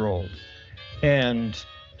 12-year-old. And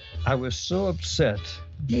I was so upset.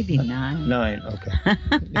 Maybe 9. 9,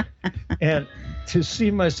 okay. And to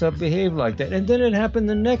see myself behave like that. And then it happened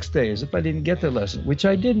the next day as if I didn't get the lesson, which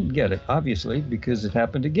I didn't get it, obviously, because it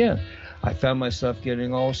happened again. I found myself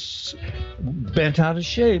getting all bent out of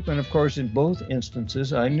shape. And of course, in both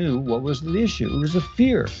instances, I knew what was the issue. It was a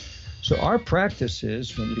fear. So our practice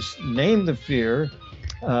is when you name the fear,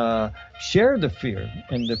 share the fear.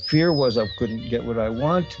 And the fear was I couldn't get what I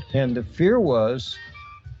want. And the fear was,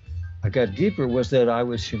 I got deeper, was that I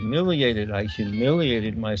was humiliated. I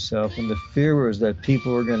humiliated myself. And the fear was that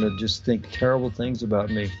people were going to just think terrible things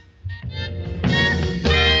about me.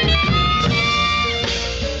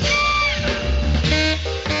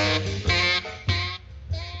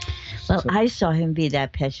 Well, I saw him be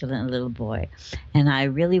that petulant little boy, and I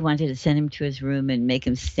really wanted to send him to his room and make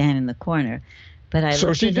him stand in the corner. But I So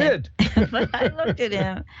looked she at him- did. but I looked at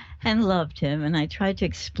him and loved him, and I tried to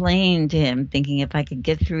explain to him, thinking if I could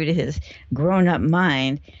get through to his grown-up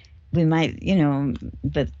mind, we might,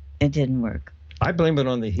 but it didn't work. I blame it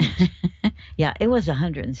on the heat. Yeah, it was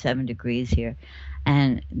 107 degrees here,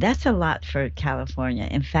 and that's a lot for California.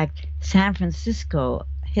 In fact, San Francisco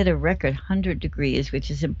hit a record 100 degrees, which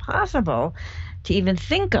is impossible to even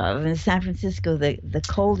think of. In San Francisco, the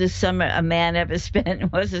coldest summer a man ever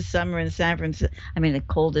spent was a summer in San Francisco. I mean, the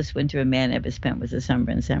coldest winter a man ever spent was a summer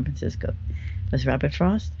in San Francisco. Was Robert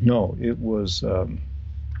Frost? No, it was, oh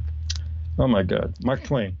my God, Mark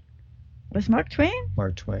Twain. Was Mark Twain?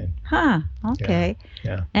 Mark Twain. Huh. Okay.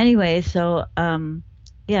 Yeah. Anyway, so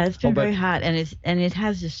yeah, it's been but- very hot, and it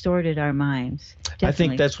has distorted our minds. I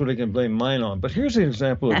think Definitely. that's what I can blame mine on. But here's an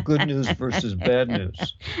example of good news versus bad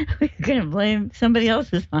news. We're gonna blame somebody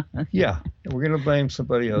else's on. Yeah, we're going to blame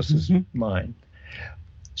somebody else's mind.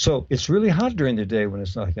 So it's really hot during the day when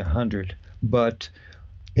it's like 100. But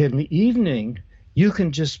in the evening, you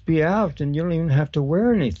can just be out and you don't even have to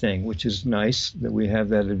wear anything, which is nice that we have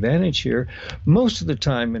that advantage here. Most of the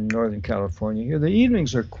time in Northern California here, the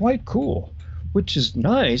evenings are quite cool, which is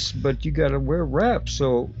nice, but you got to wear wraps.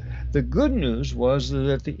 So the good news was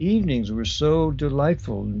that the evenings were so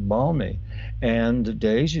delightful and balmy, and the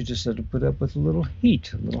days you just had to put up with a little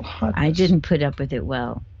heat, a little hotness. I didn't put up with it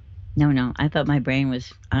well. No, I thought my brain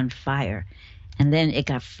was on fire. And then it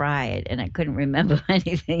got fried, and I couldn't remember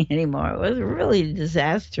anything anymore. It was really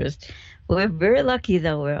disastrous. We're very lucky,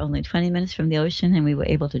 though. We're only 20 minutes from the ocean, and we were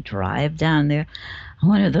able to drive down there on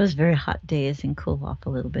one of those very hot days and cool off a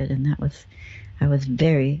little bit. And I was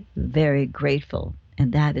very, very grateful.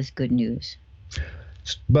 And that is good news.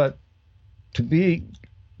 But to be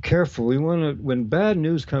careful, when bad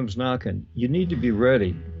news comes knocking, you need to be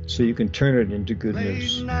ready so you can turn it into good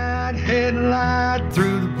news. Late night headlight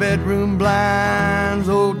through the bedroom blinds.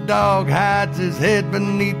 Old dog hides his head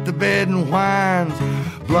beneath the bed and whines.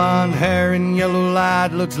 Blonde hair and yellow light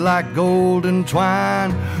looks like golden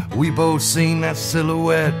twine. We both seen that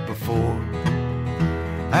silhouette before.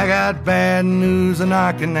 I got bad news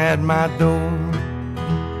knocking at my door.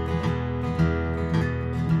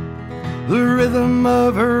 The rhythm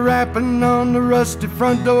of her rapping on the rusty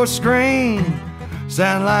front door screen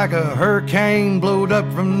sound like a hurricane blowed up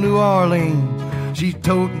from New Orleans. She's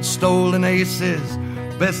toting stolen aces.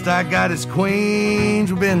 Best I got is queens.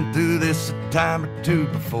 We've been through this a time or two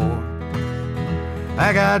before.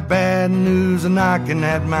 I got bad news knocking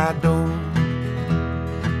at my door.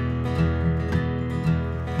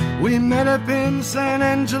 We met up in San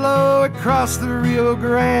Angelo across the Rio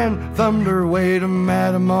Grande. Thumbed her way to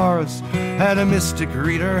Matamoros, had a mystic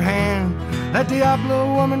read her hand. That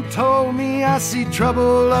Diablo woman told me I see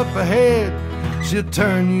trouble up ahead. She'll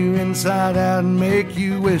turn you inside out and make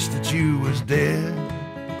you wish that you was dead.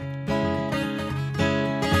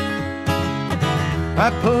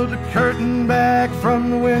 I pulled the curtain back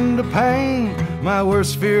from the window pane. My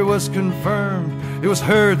worst fear was confirmed. It was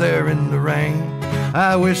her there in the rain.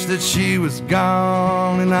 I wish that she was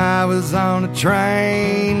gone and I was on a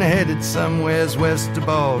train headed somewheres west of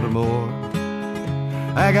Baltimore.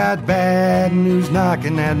 I got bad news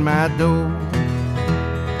knocking at my door.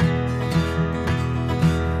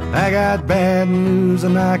 I got bad news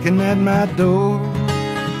knocking at my door.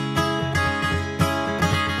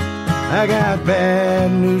 I got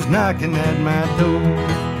bad news knocking at my door.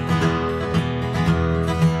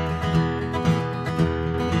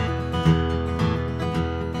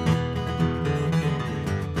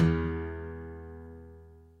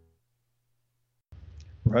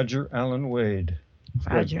 Roger Allen Wade.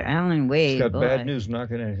 Roger Allen Wade. He's got boy. bad news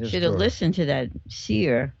knocking at his Should have door. listened to that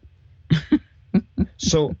seer.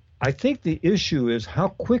 So I think the issue is how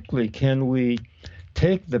quickly can we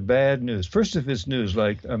take the bad news? First, if it's news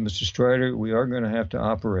like, Mr. Strider, we are going to have to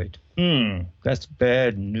operate. That's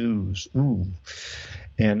bad news. Ooh.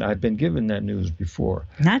 And I've been given that news before.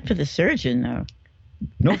 Not for the surgeon, though.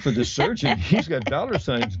 No, for the surgeon, he's got dollar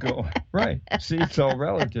signs going. Right. See, it's all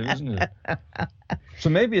relative, isn't it? So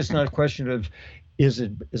maybe it's not a question of is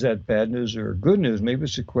that bad news or good news? Maybe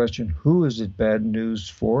it's a question, who is it bad news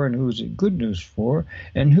for and who is it good news for?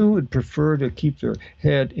 And who would prefer to keep their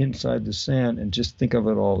head inside the sand and just think of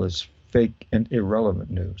it all as fake and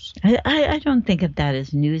irrelevant news? I don't think of that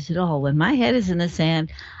as news at all. When my head is in the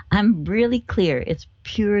sand, I'm really clear. It's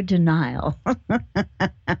pure denial.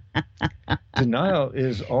 Denial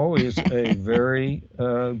is always a very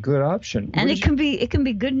good option. And it can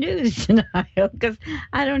be good news denial because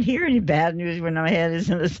I don't hear any bad news when my head is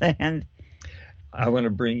in the sand. I want to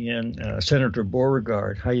bring in Senator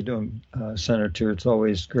Beauregard. How you doing, Senator? It's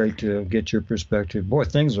always great to get your perspective. Boy,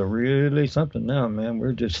 things are really something now, man.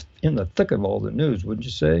 We're just in the thick of all the news, wouldn't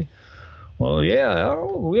you say? Well, yeah,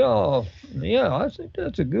 I think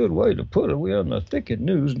that's a good way to put it. We're in the thick of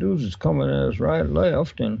news. News is coming at us right,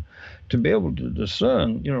 left, and to be able to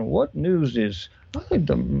discern, what news is, I think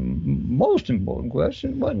the most important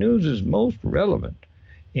question, what news is most relevant,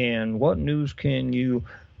 and what news can you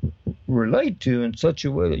relate to in such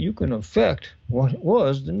a way that you can affect what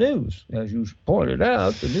was the news. As you pointed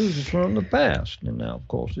out, the news is from the past, and now, of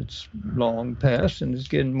course, it's long past, and it's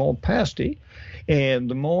getting more pasty, and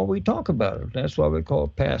the more we talk about it, that's why we call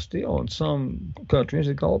it pasty, or in some countries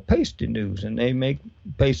they call it pasty news, and they make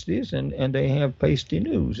pasties, and they have pasty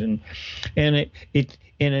news, and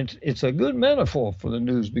it's a good metaphor for the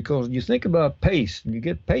news, because you think about paste, and you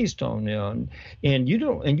get paste on there, and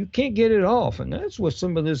you can't get it off, and that's what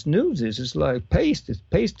some of this news is. It's like paste. It's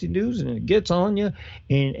pasty news, and it gets on you,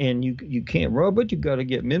 and you can't rub it. You got to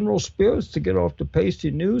get mineral spirits to get off the pasty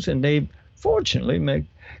news, and they fortunately make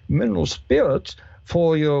mineral spirits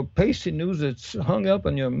for your pasty news that's hung up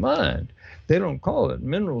in your mind. They don't call it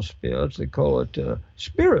mineral spirits. They call it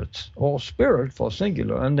spirits, or spirit for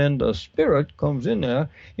singular. And then the spirit comes in there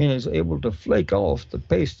and is able to flake off the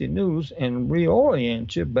pasty news and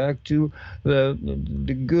reorient you back to the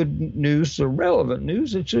good news, the relevant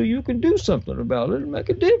news, and so you can do something about it and make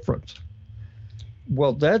a difference.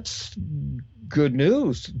 Well, that's good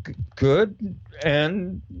news. Good,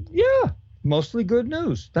 and yeah, mostly good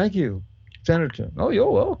news. Thank you, Senator. Oh, you're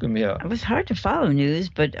welcome. Yeah. It was hard to follow news,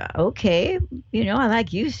 but okay. I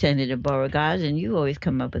like you, Senator Beauregard, and you always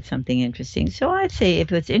come up with something interesting. So I'd say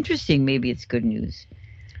if it's interesting, maybe it's good news.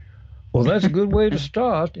 Well, that's a good way to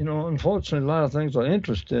start. Unfortunately, a lot of things are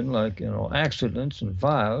interesting, like, accidents and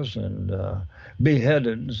fires and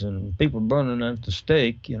beheadings and people burning at the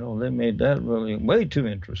stake. They made that really way too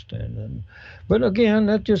interesting. But again,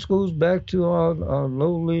 that just goes back to our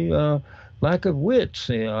lowly lack of wits.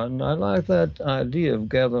 And I like that idea of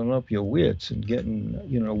gathering up your wits and getting,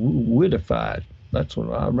 witified. That's what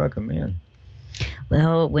I recommend.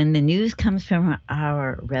 Well, when the news comes from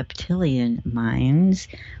our reptilian minds,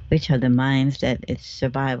 which are the minds that it's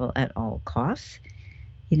survival at all costs,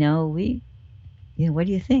 what do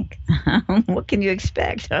you think? What can you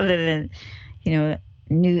expect other than,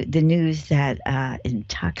 the news that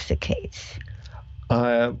intoxicates?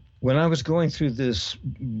 When I was going through this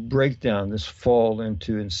breakdown, this fall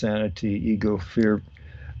into insanity, ego, fear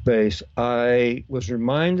base, I was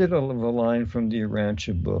reminded of a line from the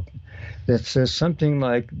Urantia book that says something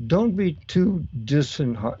like, don't be too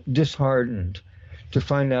disheartened to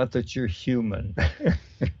find out that you're human.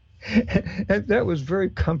 And that was very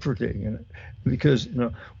comforting, because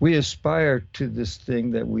we aspire to this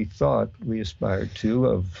thing that we thought we aspired to,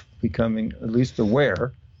 of becoming at least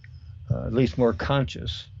aware, at least more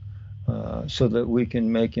conscious, so that we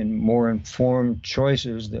can make more informed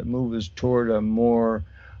choices that move us toward a more,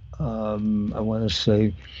 I want to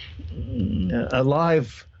say,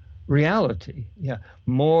 alive reality. Yeah,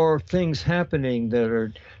 more things happening that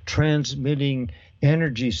are transmitting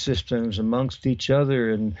energy systems amongst each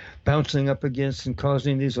other and bouncing up against and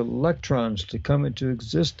causing these electrons to come into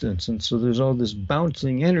existence. And so there's all this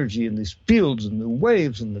bouncing energy in these fields and the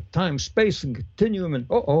waves and the time, space, and continuum. And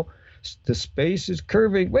the space is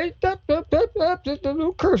curving. Wait, don't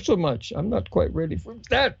curve so much. I'm not quite ready for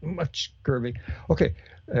that much curving. Okay,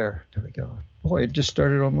 there we go. Boy, it just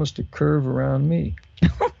started almost to curve around me.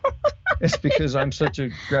 It's because I'm such a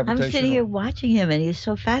gravitational. I'm sitting here watching him, and he's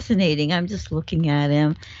so fascinating. I'm just looking at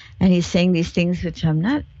him, and he's saying these things which I'm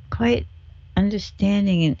not quite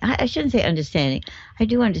understanding. And I shouldn't say understanding. I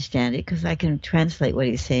do understand it because I can translate what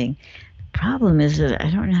he's saying. The problem is that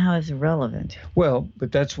I don't know how it's relevant. Well,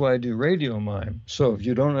 but that's why I do radio mime. So if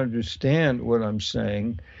you don't understand what I'm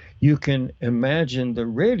saying, you can imagine the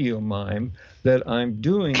radio mime that I'm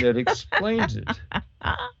doing that explains it.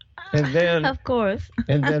 And then, of course.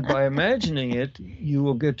 And then by imagining it, you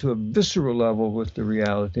will get to a visceral level with the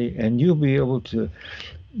reality, and you'll be able to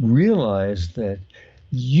realize that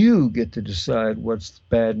you get to decide what's the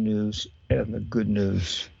bad news and the good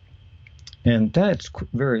news. And that's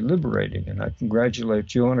very liberating. And I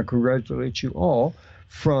congratulate you. I want to congratulate you all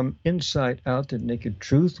from Insight Out to Naked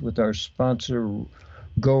Truth with our sponsor,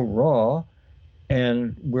 Go Raw.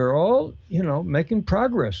 And we're all, making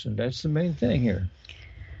progress. And that's the main thing here.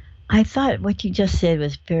 I thought what you just said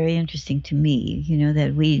was very interesting to me,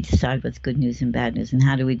 that we decide what's good news and bad news, and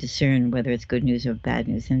how do we discern whether it's good news or bad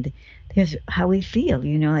news. And there's how we feel,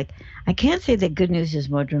 like I can't say that good news is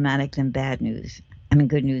more dramatic than bad news. I mean,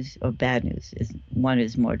 good news or bad news. One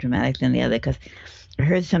is more dramatic than the other, because I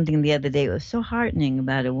heard something the other day. It was so heartening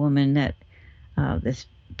about a woman that this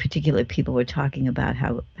particular people were talking about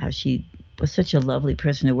how she was such a lovely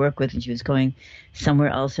person to work with, and she was going somewhere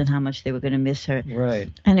else, and how much they were going to miss her. Right.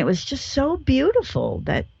 And it was just so beautiful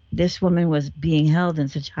that this woman was being held in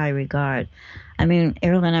such high regard. I mean,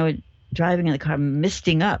 Errol and I were driving in the car,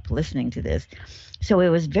 misting up listening to this. So it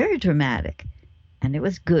was very dramatic, and it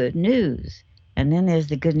was good news. And then there's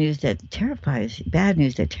the good news that terrifies you, bad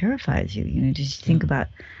news that terrifies you. You know, just think about,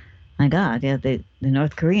 my God, yeah, the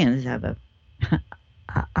North Koreans have a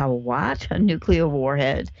nuclear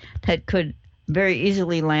warhead that could very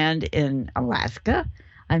easily land in Alaska.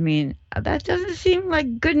 I mean, that doesn't seem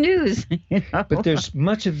like good news. You know? But there's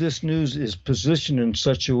much of this news is positioned in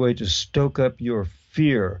such a way to stoke up your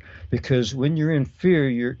fear, because when you're in fear,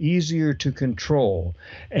 you're easier to control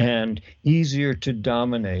and easier to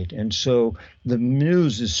dominate. And so the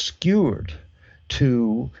news is skewered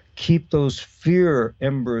to keep those fear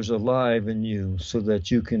embers alive in you so that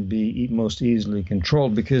you can be most easily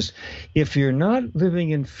controlled. Because if you're not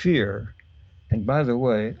living in fear, and by the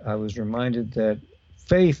way, I was reminded that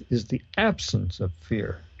faith is the absence of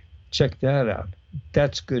fear. Check that out.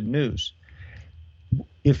 That's good news.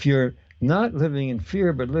 If you're not living in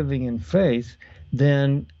fear but living in faith,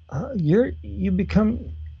 then you become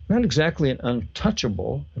not exactly an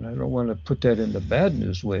untouchable, and I don't want to put that in the bad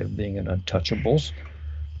news way of being an untouchables,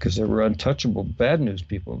 because there were untouchable bad news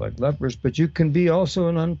people like lepers, but you can be also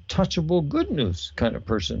an untouchable good news kind of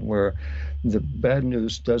person where the bad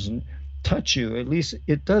news doesn't touch you. At least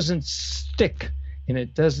it doesn't stick, and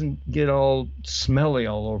it doesn't get all smelly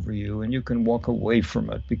all over you, and you can walk away from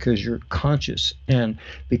it because you're conscious. And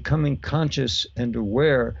becoming conscious and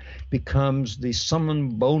aware becomes the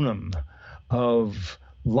summum bonum of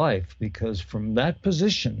life, because from that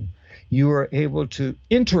position, you are able to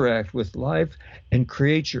interact with life and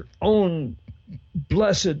create your own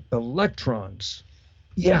blessed electrons.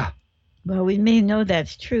 Yeah. Well, we may know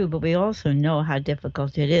that's true, but we also know how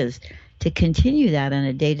difficult it is to continue that on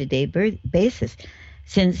a day-to-day basis,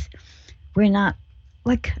 since we're not,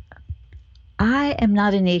 like, I am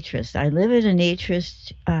not a naturist. I live at a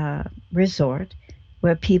naturist resort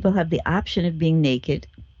where people have the option of being naked,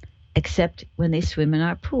 except when they swim in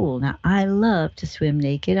our pool. Now, I love to swim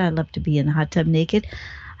naked. I love to be in the hot tub naked.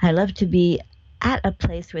 I love to be at a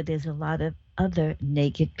place where there's a lot of other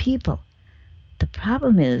naked people. The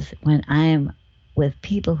problem is when I'm with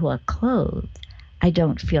people who are clothed, I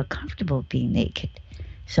don't feel comfortable being naked.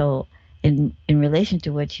 So in relation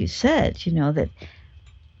to what you said, you know, that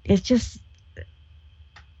it's just,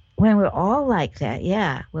 when we're all like that,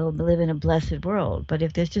 yeah, we'll live in a blessed world. But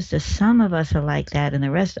if there's just a sum of us are like that and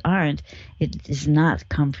the rest aren't, it is not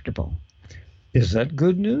comfortable. Is that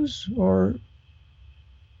good news or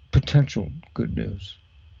potential good news?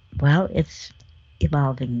 Well, it's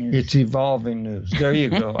evolving news. It's evolving news. There you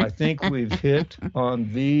go. I think we've hit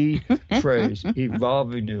on the phrase,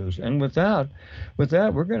 evolving news. And with that,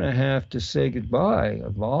 we're going to have to say goodbye.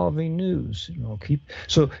 Evolving news. You know,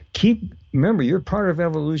 remember, you're part of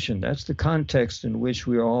evolution. That's the context in which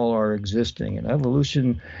we all are existing. And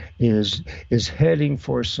evolution is heading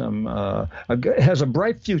for has a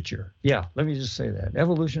bright future. Yeah, let me just say that.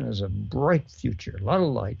 Evolution has a bright future. A lot of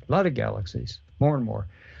light, a lot of galaxies, more and more.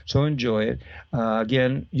 So enjoy it.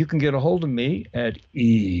 Again, you can get a hold of me at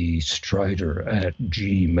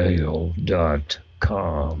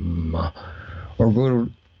estrider@gmail.com, or go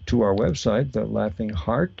to our website,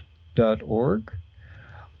 thelaughingheart.org,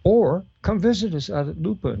 or come visit us out at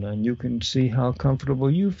Lupin, and you can see how comfortable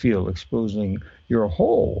you feel exposing your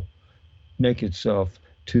whole naked self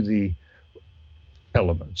to the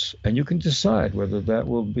elements. And you can decide whether that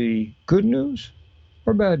will be good news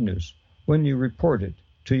or bad news when you report it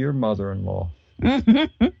to your mother-in-law.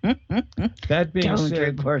 That being Don't said,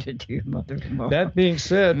 report it to your mother-in-law. That being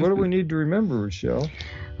said, what do we need to remember, Rochelle?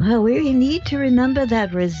 Well, we need to remember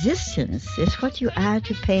that resistance is what you add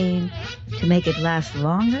to pain to make it last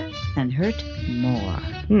longer and hurt more.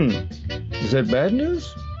 Is that bad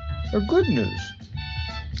news or good news?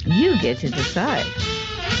 You get to decide.